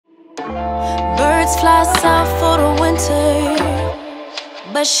plans fly south for the winter,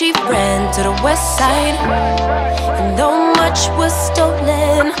 but she ran to the west side. And though much was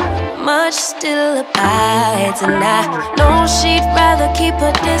stolen, much still abides. And I know she'd rather keep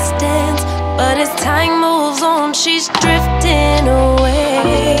her distance, but as time moves on, she's drifting away.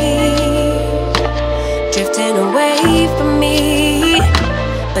 Drifting away from me.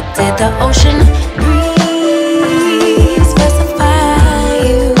 But did the ocean breeze specify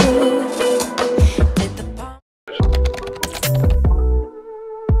you? Did the palm...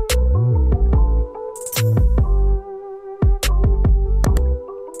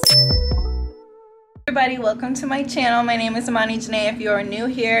 Everybody, welcome to my channel. My name is Imani Janae. If you are new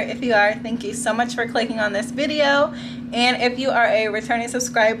here, if you are, thank you so much for clicking on this video. And if you are a returning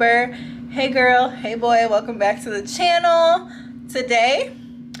subscriber, hey girl, hey boy, welcome back to the channel. Today,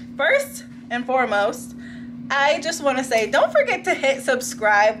 first and foremost, I just want to say, don't forget to hit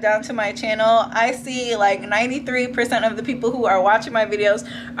subscribe down to my channel. I see like 93% of the people who are watching my videos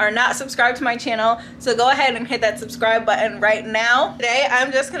are not subscribed to my channel. So go ahead and hit that subscribe button right now. Today,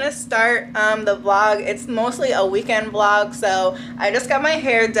 I'm just going to start the vlog. It's mostly a weekend vlog. So I just got my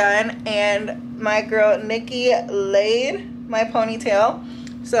hair done and my girl Nikki laid my ponytail.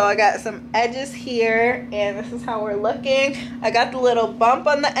 So I got some edges here and this is how we're looking. I got the little bump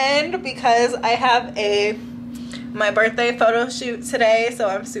on the end because I have my birthday photo shoot today, so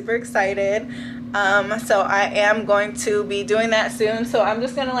I'm super excited. So I am going to be doing that soon. So I'm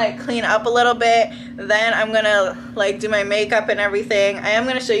just gonna like clean up a little bit, then I'm gonna like do my makeup and everything. I am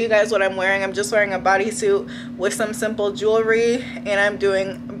gonna show you guys what I'm wearing. I'm just wearing a bodysuit with some simple jewelry and I'm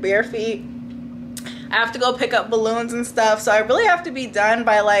doing bare feet. I have to go pick up balloons and stuff, so I really have to be done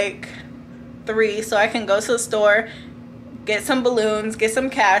by like 3 so I can go to the store, get some balloons, get some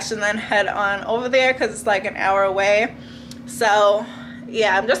cash, and then head on over there because it's like an hour away. So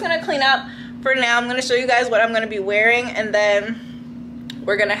yeah, I'm just gonna clean up for now. I'm gonna show you guys what I'm gonna be wearing and then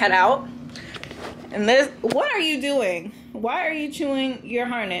we're gonna head out. And this, what are you doing? Why are you chewing your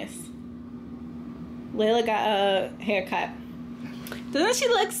harness? Layla got a haircut. Doesn't she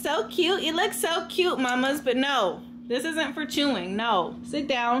look so cute? You look so cute, mamas, but no, this isn't for chewing. No, sit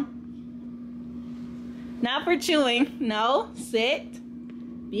down. Not for chewing. No, sit.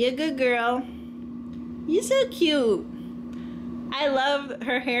 Be a good girl. You're so cute. I love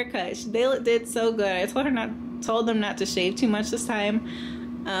her haircut. They did so good. I told them not to shave too much this time.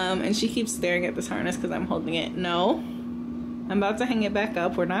 And she keeps staring at this harness because I'm holding it. No, I'm about to hang it back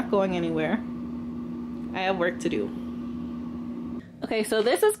up. We're not going anywhere. I have work to do. Okay, so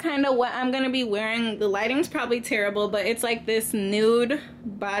this is kind of what I'm gonna be wearing. The lighting's probably terrible, but it's like this nude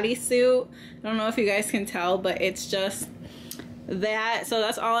bodysuit. I don't know if you guys can tell, but it's just that. So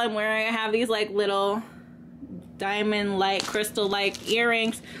that's all I'm wearing. I have these like little diamond-like, crystal-like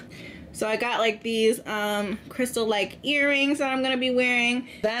earrings. So I got like these crystal-like earrings that I'm gonna be wearing.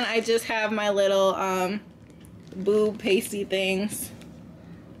 Then I just have my little boob pasty things.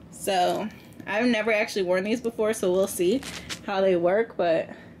 So I've never actually worn these before, so we'll see how they work, but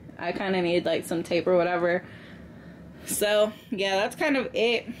I kind of need like some tape or whatever. So yeah, that's kind of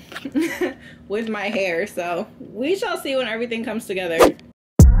it with my hair. So we shall see when everything comes together.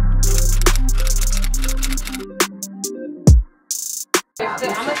 I'm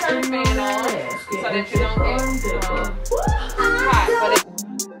gonna turn the fan on so that you don't get hot, but it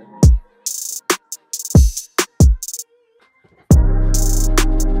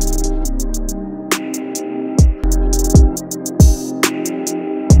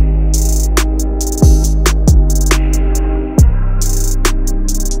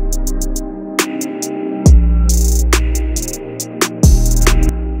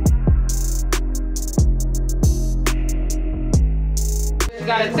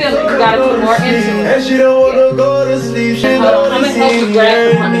gotta put more into it. And she don't wanna go to sleep. She Hold on, I'm gonna help you grab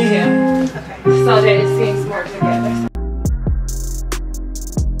the me. ponytail. Okay. So that it seems more together.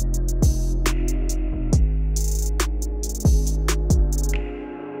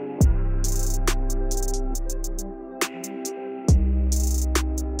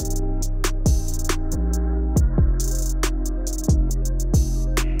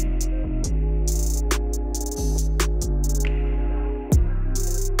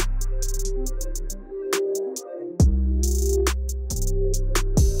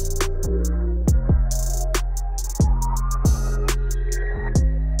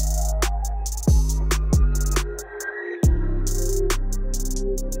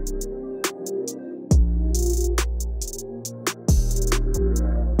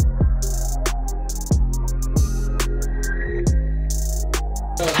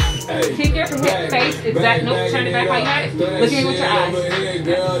 Keep your face exact. Nope, turn it back like that. Look at me with your eyes.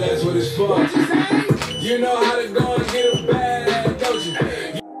 Girl, that's what it's for. You know how to go and get a bag, don't you?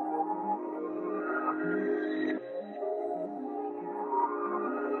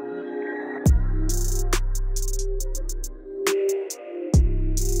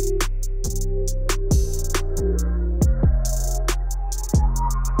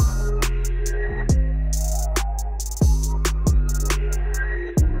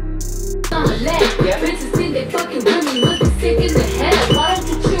 Princess in that fucking women looking sick in the head. Why don't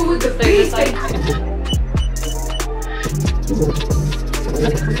you chill with the face?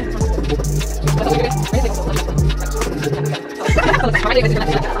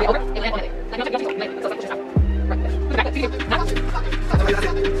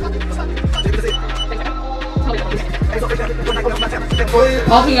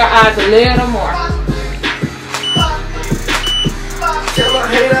 Open your eyes a little more. Tell my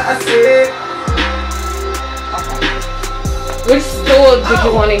hater I said. Which stool did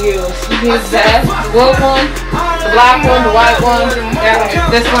you want to use? You use that wood one, the black one, the white one,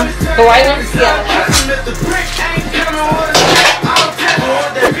 this one, the white one? Yeah.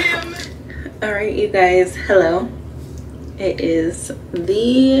 Alright, you guys, hello. It is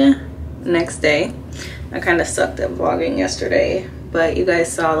the next day. I kind of sucked at vlogging yesterday, but you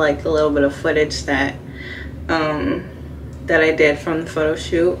guys saw like a little bit of footage that I did from the photo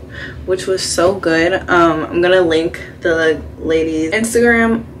shoot, which was so good. I'm gonna link the lady's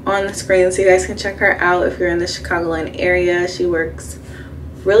Instagram on the screen so you guys can check her out if you're in the Chicagoland area. She works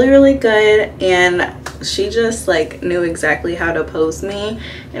really good, and she just like knew exactly how to pose me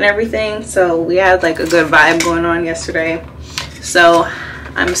and everything, so we had like a good vibe going on yesterday. So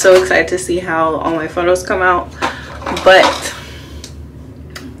I'm so excited to see how all my photos come out. But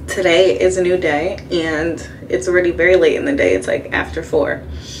today is a new day and it's already very late in the day. It's like after 4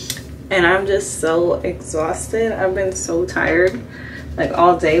 and I'm just so exhausted. I've been so tired like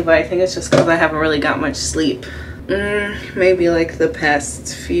all day, but I think it's just because I haven't really got much sleep. Maybe like the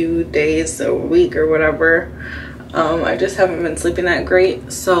past few days, a week or whatever. I just haven't been sleeping that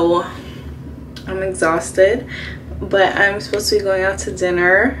great, so I'm exhausted. But I'm supposed to be going out to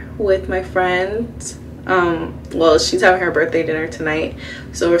dinner with my friend. Well, she's having her birthday dinner tonight,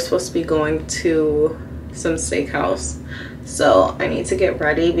 so we're supposed to be going to some steakhouse. So I need to get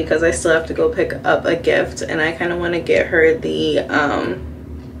ready because I still have to go pick up a gift, and I kind of want to get her the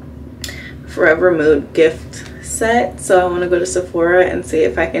Forever Mood gift set. So I want to go to Sephora and see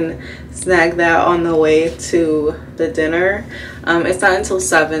if I can snag that on the way to the dinner. It's not until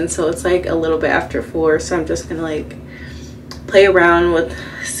 7, so it's like a little bit after 4, so I'm just gonna like play around with,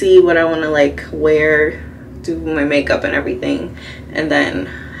 see what I want to like wear, do my makeup and everything, and then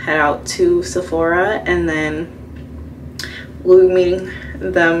head out to Sephora, and then we'll be meeting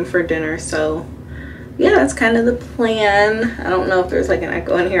them for dinner. So yeah, that's kind of the plan. I don't know if there's like an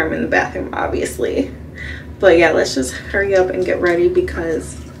echo in here. I'm in the bathroom obviously, but yeah, let's just hurry up and get ready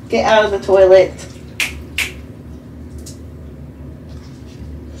because get out of the toilet.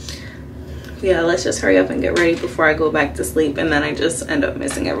 Yeah, let's just hurry up and get ready before I go back to sleep, and then I just end up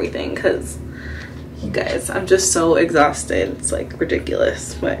missing everything because you guys, I'm just so exhausted. It's like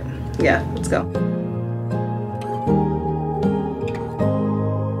ridiculous. But yeah, let's go.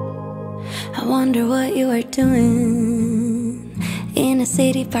 I wonder what you are doing in a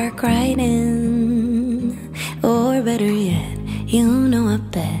city park riding, or better yet, you know, I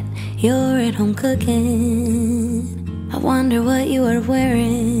bet you're at home cooking. I wonder what you are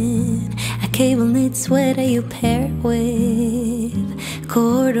wearing, a cable knit sweater you pair with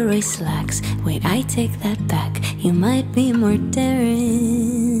corduroy slacks. Wait, I take that back, you might be more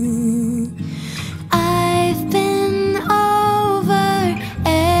daring. I've been over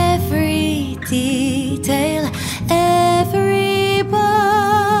every detail, every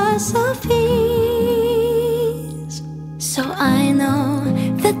boss of peace, so I know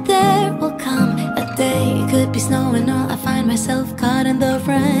that there will come a day. It could be snowing or I find myself caught in the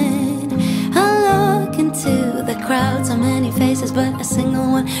rain. I look into the crowd, so many faces, but a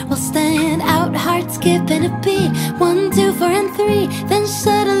single one will stand out. Heart skipping a beat, 1, 2, 4, and 3. Then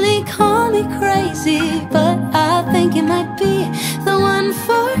suddenly call me crazy, but I think it might be the one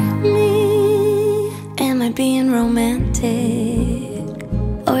for me. Am I being romantic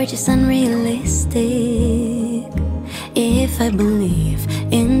or just unrealistic? If I believe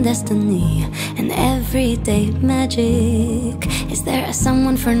in destiny and everyday magic, is there a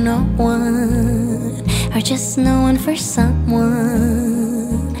someone for no one, or just no one for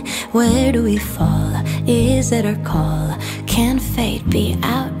someone? Where do we fall? Is it our call? Can fate be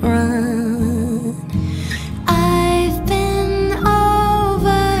outrun? I've been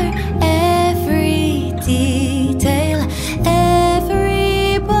over every detail,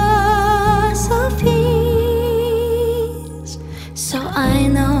 every boss of peace,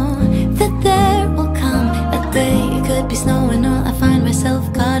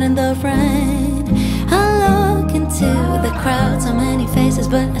 many faces,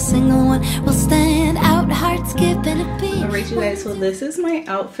 but a single one will stand out. Heart skipping a beat. Alright you guys, so this is my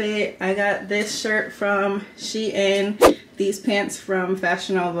outfit. I got this shirt from Shein, these pants from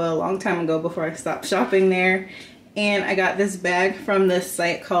Fashion Nova a long time ago before I stopped shopping there. And I got this bag from this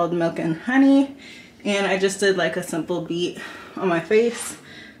site called Milk and Honey. And I just did like a simple beat on my face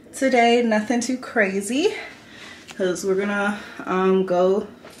today. Nothing too crazy because we're gonna go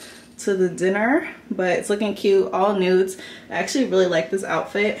to the dinner, but it's looking cute, all nudes. I actually really like this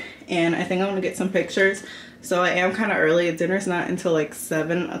outfit and I think I'm gonna get some pictures. So I am kind of early. Dinner's not until like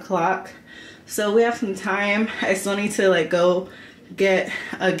 7 o'clock. So we have some time. I still need to like go get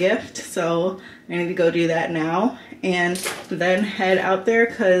a gift. So I need to go do that now and then head out there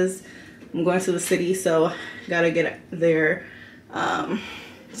because I'm going to the city. So gotta get there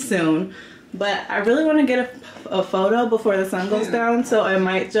soon. But I really want to get a photo before the sun goes down, so I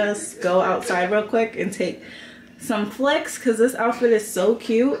might just go outside real quick and take some flicks because this outfit is so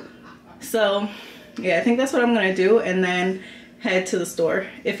cute. So yeah, I think that's what I'm gonna do, and then head to the store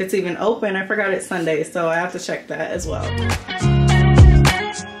if it's even open. I forgot it's Sunday, so I have to check that as well.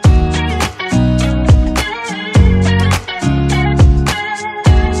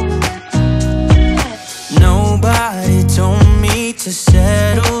 Nobody told me to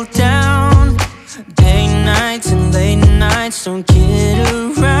settle down. Day nights and late nights don't get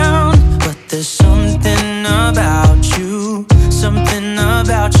around. But there's something about you, something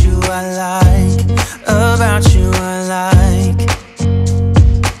about you I like, about you I like.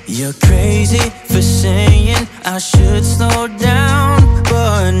 You're crazy for saying I should slow down,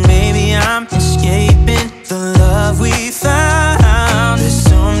 but maybe I'm escaping the love we found. There's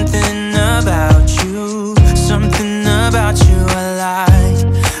something about you, something about you I like,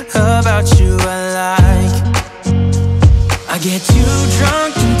 about you I like. I get too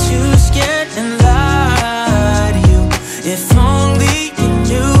drunk and too scared and lie to you. If only you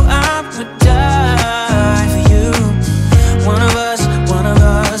knew I would die for you. One of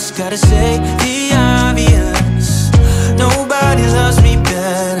us gotta say the obvious. Nobody loves me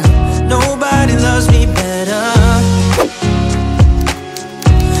better, nobody loves me better,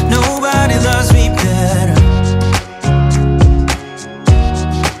 nobody loves me better.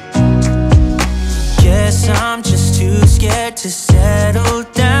 Guess I'm just too scared to settle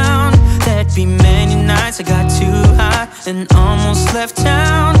down. There'd be many nights I got too high and almost left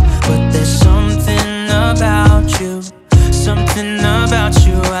town. But there's something about you, something about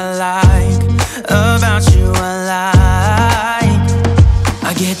you I like, about you I like.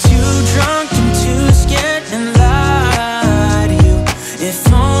 I get too drunk and too scared and lie to you. If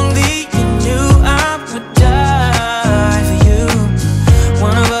only you knew I would die for you.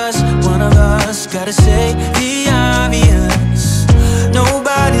 One of us gotta say the obvious.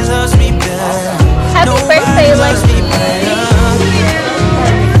 Nobody loves me better. Happy birthday, loves me better.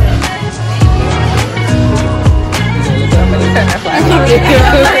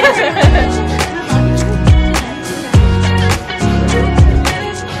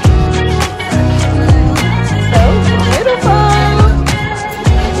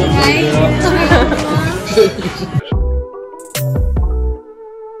 So beautiful.